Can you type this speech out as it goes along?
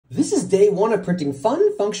This is day 1 of printing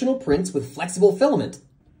fun, functional prints with flexible filament.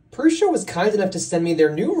 Prusa was kind enough to send me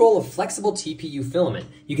their new roll of flexible TPU filament.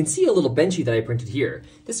 You can see a little benchy that I printed here.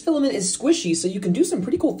 This filament is squishy, so you can do some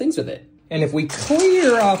pretty cool things with it. And if we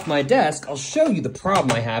clear off my desk, I'll show you the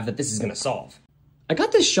problem I have that this is gonna solve. I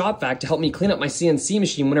got this shop vac to help me clean up my CNC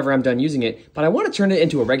machine whenever I'm done using it, but I want to turn it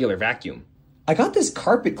into a regular vacuum. I got this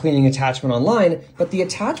carpet cleaning attachment online, but the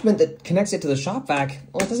attachment that connects it to the shop vac,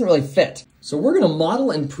 well, it doesn't really fit. So we're gonna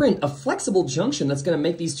model and print a flexible junction that's gonna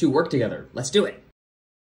make these two work together. Let's do it.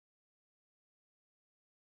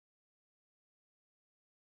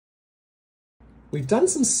 We've done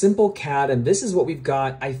some simple CAD and this is what we've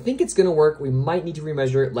got. I think it's gonna work. We might need to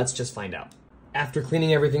remeasure it. Let's just find out. After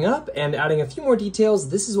cleaning everything up and adding a few more details,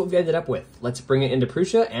 this is what we ended up with. Let's bring it into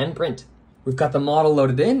Prusa and print. We've got the model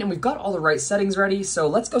loaded in and we've got all the right settings ready, so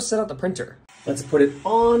let's go set up the printer. Let's put it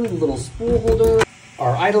on the little spool holder.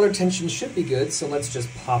 Our idler tension should be good, so let's just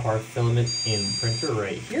pop our filament in printer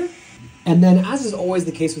right here. And then, as is always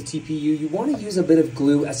the case with TPU, you want to use a bit of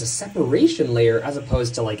glue as a separation layer as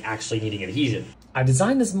opposed to like actually needing adhesion. I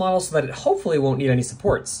designed this model so that it hopefully won't need any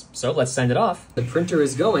supports. So let's send it off. The printer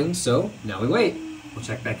is going, so now we wait. We'll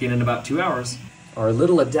check back in about 2 hours. Our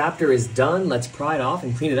little adapter is done. Let's pry it off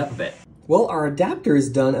and clean it up a bit. Well, our adapter is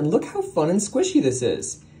done and look how fun and squishy this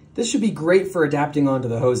is. This should be great for adapting onto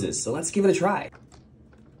the hoses, so let's give it a try.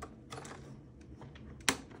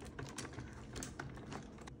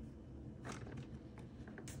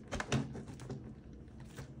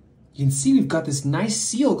 You can see we've got this nice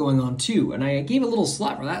seal going on too, and I gave a little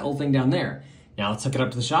slot for that old thing down there. Now let's hook it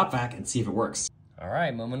up to the shop vac and see if it works. All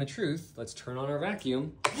right, moment of truth. Let's turn on our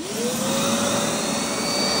vacuum.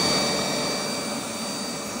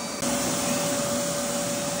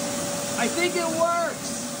 I think it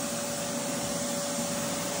works!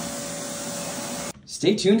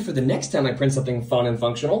 Stay tuned for the next time I print something fun and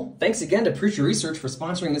functional. Thanks again to Prusa Research for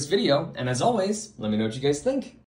sponsoring this video, and as always, let me know what you guys think.